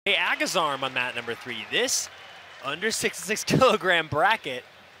Agazarm on mat number 3. This under 66 kilogram bracket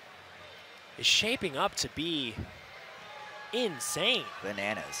is shaping up to be insane.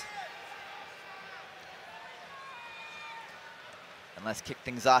 Bananas. And let's kick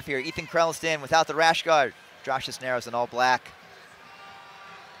things off here. Ethan Crelinsten without the rash guard. Josh Cisneros in all black.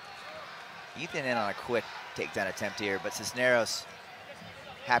 Ethan in on a quick takedown attempt here, but Cisneros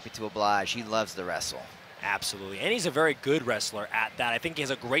happy to oblige. He loves the wrestle. Absolutely, and he's a very good wrestler at that. I think he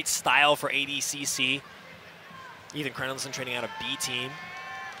has a great style for ADCC. Ethan Crelinsten training out of B team.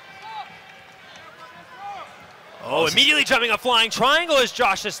 Oh, immediately jumping a flying triangle is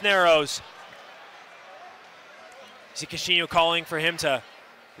Josh Cisneros. See Casino calling for him to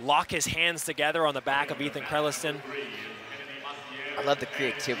lock his hands together on the back of Ethan Crelinsten. I love the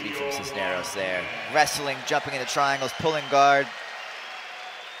creativity from Cisneros there. Wrestling, jumping into triangles, pulling guard.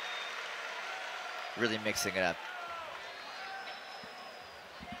 Really mixing it up.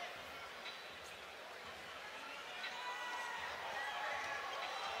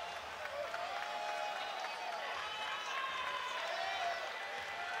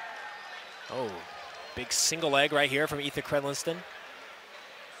 Oh, big single leg right here from Ethan Crelinsten.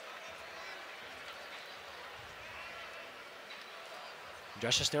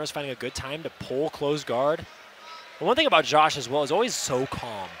 Josh Cisneros finding a good time to pull close guard. And one thing about Josh as well is always so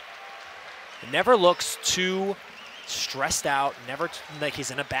calm. It never looks too stressed out, never like he's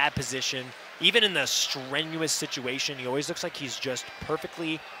in a bad position. Even in the strenuous situation, he always looks like he's just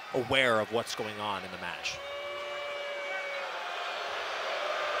perfectly aware of what's going on in the match.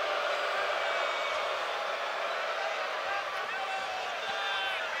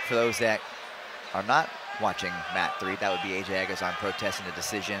 For those that are not watching mat 3, that would be AJ Agazarm protesting the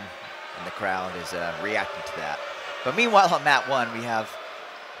decision, and the crowd is reacting to that. But meanwhile on mat 1, we have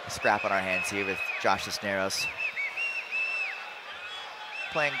a scrap on our hands here with Josh Cisneros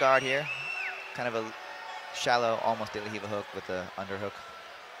playing guard here. Kind of a shallow, almost De La Riva hook with the underhook.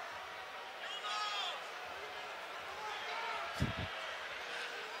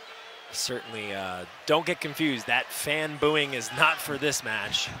 Certainly, don't get confused. That fan booing is not for this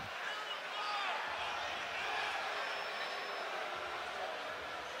match.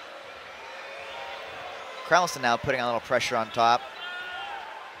 Crelinsten now putting a little pressure on top.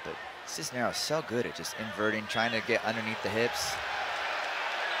 But Cisneros so good at just inverting, trying to get underneath the hips.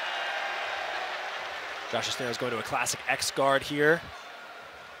 Josh Cisneros going to a classic X guard here.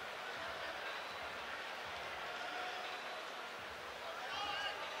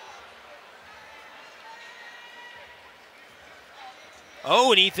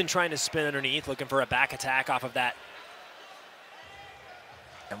 Oh, and Ethan trying to spin underneath, looking for a back attack off of that.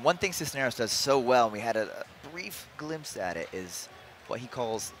 And one thing Cisneros does so well, and we had a brief glimpse at it, is what he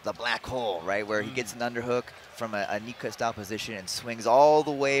calls the black hole, right? Where he gets an underhook from a knee cut style position and swings all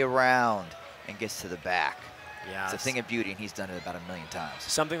the way around and gets to the back. Yeah, it's a thing of beauty, and he's done it about 1,000,000 times.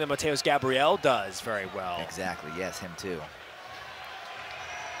 Something that Mateus Gabriel does very well. Exactly, yes, him too.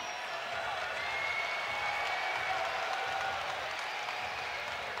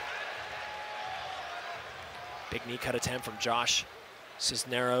 Big knee cut attempt from Josh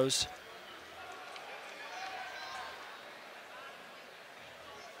Cisneros.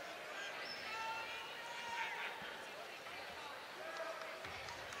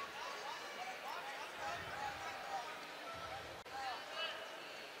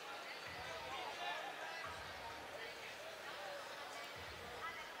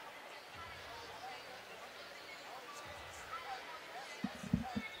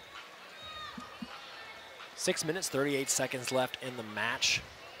 Six minutes, 38 seconds left in the match.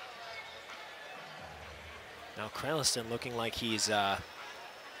 Now Crelinsten looking like he's, it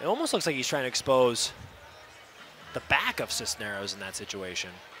almost looks like he's trying to expose the back of Cisneros in that situation.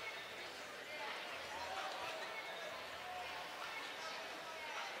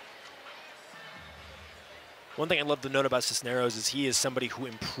 One thing I love to note about Cisneros is he is somebody who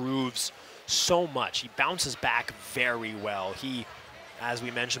improves so much. He bounces back very well. He, as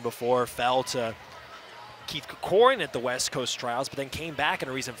we mentioned before, fell to Keith Kokorin at the West Coast Trials, but then came back in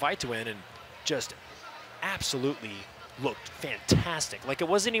a recent fight to win and just absolutely looked fantastic. Like it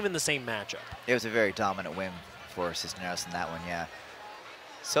wasn't even the same matchup. It was a very dominant win for Cisneros in that one, yeah.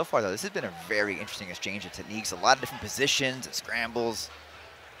 So far, though, this has been a very interesting exchange of techniques, a lot of different positions and scrambles.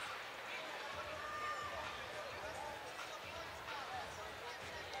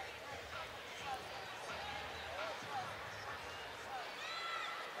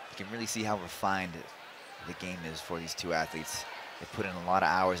 You can really see how refined the game is for these two athletes. They put in a lot of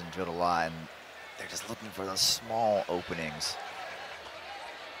hours and drilled a lot, and they're just looking for those small openings.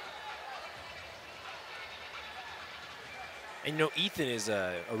 And, you know, Ethan is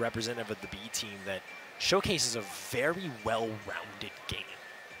a representative of the B team that showcases a very well-rounded game.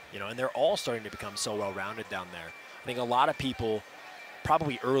 You know, and they're all starting to become so well-rounded down there. I think a lot of people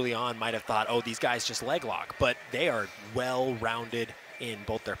probably early on might have thought, oh, these guys just leg lock, but they are well-rounded in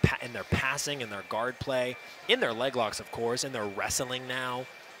both their passing and their guard play, in their leg locks, of course, and their wrestling now.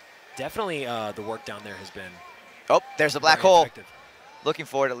 Definitely the work down there has been there's a black hole. Effective. Looking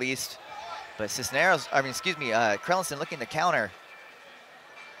for it at least. But Crelinsten looking to counter.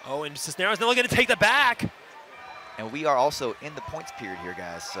 Oh, and Cisneros now looking to take the back. And we are also in the points period here,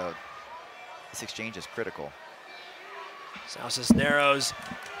 guys, so this exchange is critical. So Cisneros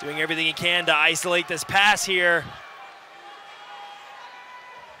doing everything he can to isolate this pass here.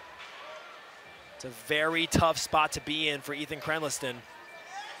 It's a very tough spot to be in for Ethan Crelinsten.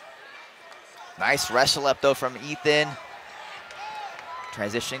 Nice wrestle up, though, from Ethan.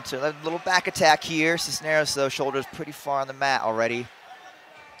 Transitioning to a little back attack here. Cisneros, though, shoulders pretty far on the mat already.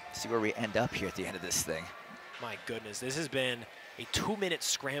 See where we end up here at the end of this thing. My goodness, this has been a 2-minute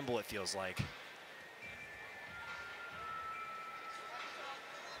scramble, it feels like.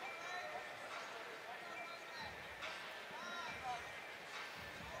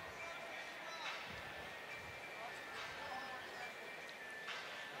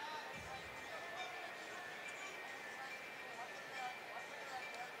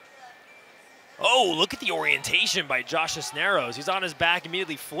 Oh, look at the orientation by Josh Cisneros. He's on his back,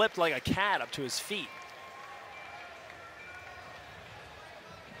 immediately flipped like a cat up to his feet.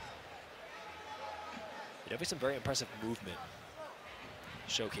 Definitely some very impressive movement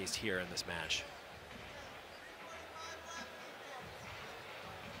showcased here in this match.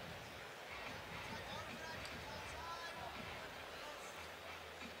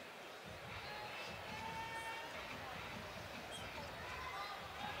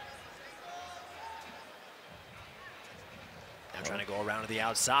 Now trying to go around to the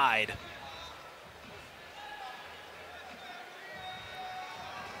outside.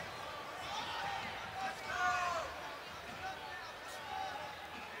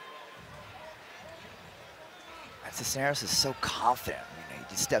 Cisneros is so confident. You know, he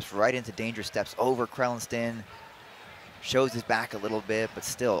just steps right into danger, steps over Crelinsten, shows his back a little bit, but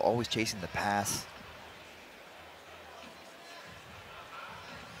still always chasing the pass.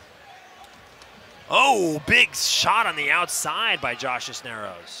 Oh, big shot on the outside by Josh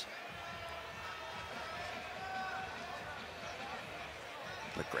Cisneros.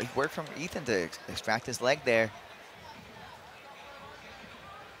 But great work from Ethan to extract his leg there.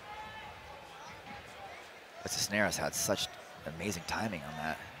 But Cisneros had such amazing timing on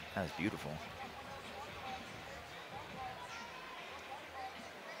that. That was beautiful.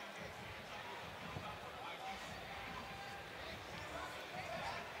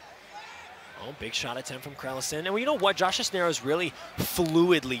 Oh, big shot attempt from Crelinsten. And well, you know what? Josh Cisneros really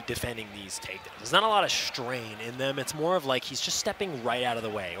fluidly defending these takedowns. There's not a lot of strain in them. It's more of like he's just stepping right out of the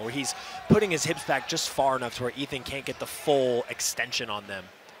way, or he's putting his hips back just far enough to where Ethan can't get the full extension on them.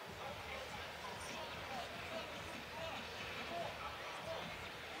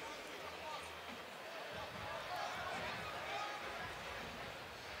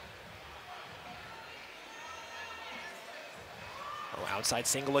 Outside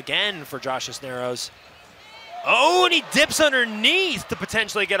single again for Josh Cisneros. Oh, and he dips underneath to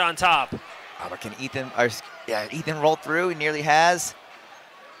potentially get on top. Oh, but can Ethan roll through? He nearly has.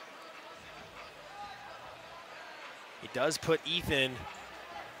 He does put Ethan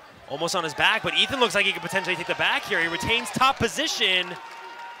almost on his back, but Ethan looks like he could potentially take the back here. He retains top position.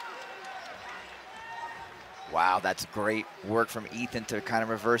 Wow, that's great work from Ethan to kind of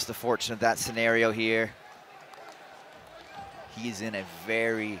reverse the fortune of that scenario here. He's in a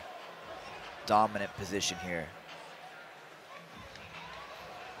very dominant position here.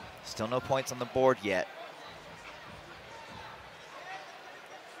 Still no points on the board yet.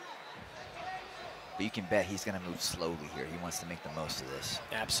 But you can bet he's going to move slowly here. He wants to make the most of this.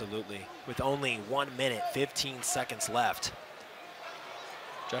 Absolutely. With only 1 minute, 15 seconds left.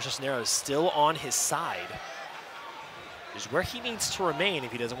 Josh Cisneros still on his side. Is where he needs to remain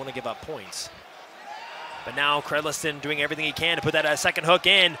if he doesn't want to give up points. But now Crelinsten doing everything he can to put that second hook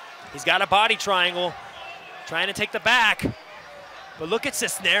in. He's got a body triangle, trying to take the back. But look at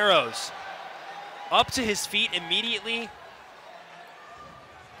Cisneros. Up to his feet immediately.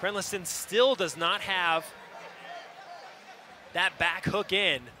 Crelinsten still does not have that back hook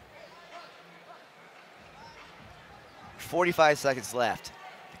in. 45 seconds left.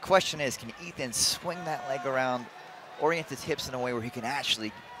 The question is, can Ethan swing that leg around, orient his hips in a way where he can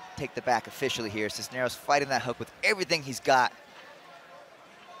actually take the back officially here? Cisneros fighting that hook with everything he's got.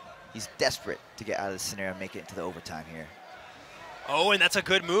 He's desperate to get out of this scenario and make it into the overtime here. Oh, and that's a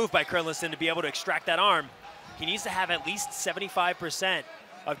good move by Crelinsten to be able to extract that arm. He needs to have at least 75%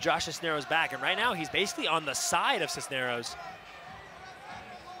 of Josh Cisneros' back, and right now he's basically on the side of Cisneros.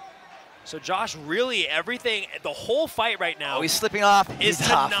 So Josh, really everything, the whole fight right now he's slipping off. is He's to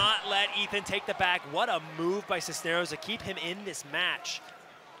tough. not let Ethan take the back. What a move by Cisneros to keep him in this match.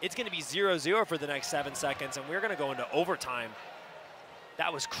 It's going to be 0-0 for the next 7 seconds, and we're going to go into overtime.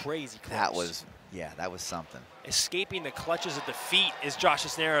 That was crazy close. That was something. Escaping the clutches of defeat is Josh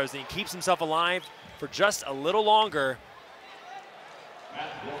Cisneros, and he keeps himself alive for just a little longer.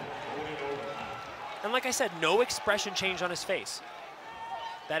 And like I said, no expression change on his face.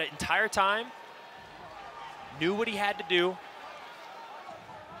 That entire time, knew what he had to do.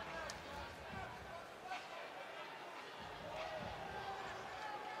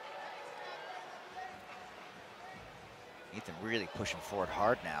 Ethan really pushing forward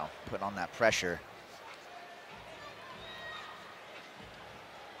hard now, putting on that pressure.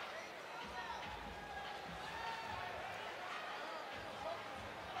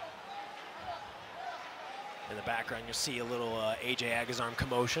 In the background, you'll see a little AJ Agazarm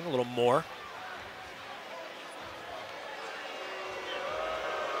commotion, a little more.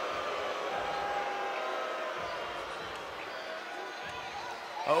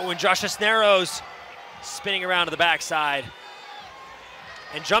 Oh, and Josh Cisneros spinning around to the backside.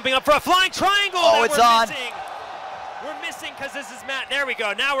 And jumping up for a flying triangle. Oh, it's on. Missing. We're missing because this is mat. There we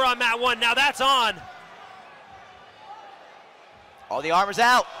go. Now we're on mat 1. Now that's on. Oh, the arm is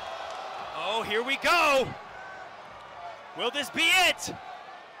out. Oh, here we go. Will this be it?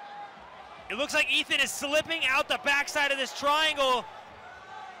 It looks like Ethan is slipping out the backside of this triangle.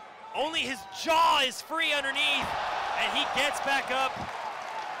 Only his jaw is free underneath, and he gets back up.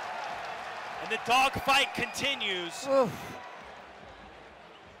 And the dogfight continues. Oof.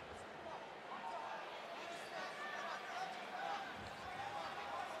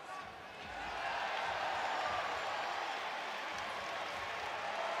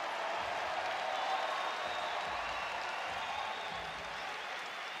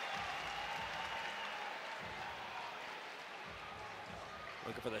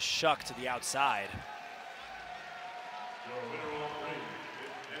 Looking for the shuck to the outside.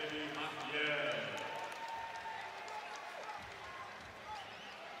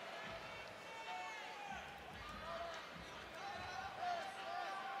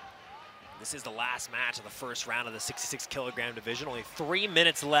 This is the last match of the first round of the 66 kilogram division. Only 3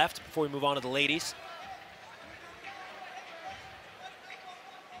 minutes left before we move on to the ladies.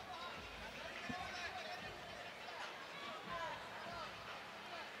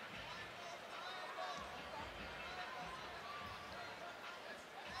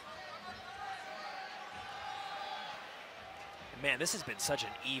 Man, this has been such an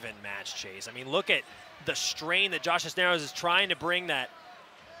even match, Chase. I mean, look at the strain that Josh Cisneros is trying to bring that.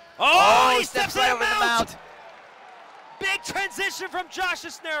 Oh, he steps right over the mount. Big transition from Josh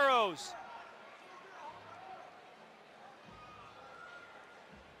Cisneros.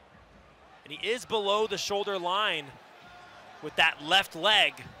 And he is below the shoulder line with that left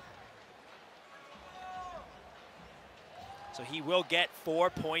leg. So he will get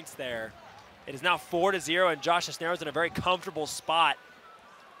 4 points there. It is now 4-0, and Josh Cisneros in a very comfortable spot.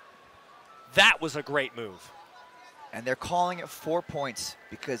 That was a great move. And they're calling it 4 points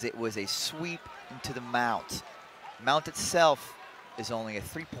because it was a sweep into the mount. Mount itself is only a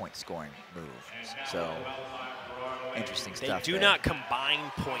 3-point scoring move. So, interesting stuff. They do not combine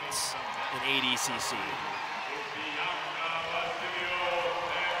points in ADCC.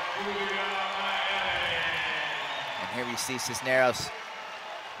 And here we see Cisneros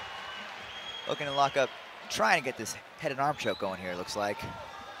looking to lock up, trying to get this head and arm choke going here, it looks like.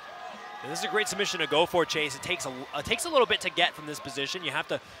 And this is a great submission to go for, Chase. It takes a little bit to get from this position. You have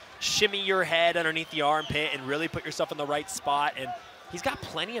to shimmy your head underneath the armpit and really put yourself in the right spot. And he's got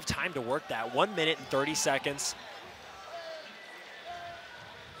plenty of time to work that. 1 minute and 30 seconds.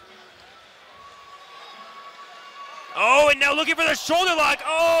 Oh, and now looking for the shoulder lock.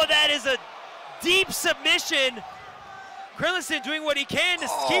 Oh, that is a deep submission. Crelinsten doing what he can to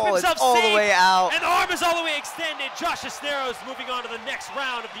keep himself all safe. The way out. And the arm is all the way extended. Josh Cisneros moving on to the next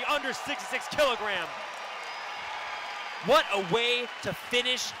round of the under 66 kilogram. What a way to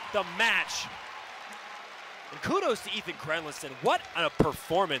finish the match. And kudos to Ethan Crelinsten. What a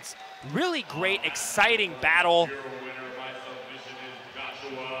performance. Really great, exciting battle.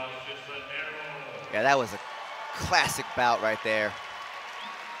 Yeah, that was a classic bout right there.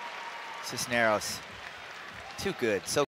 Cisneros, too good. So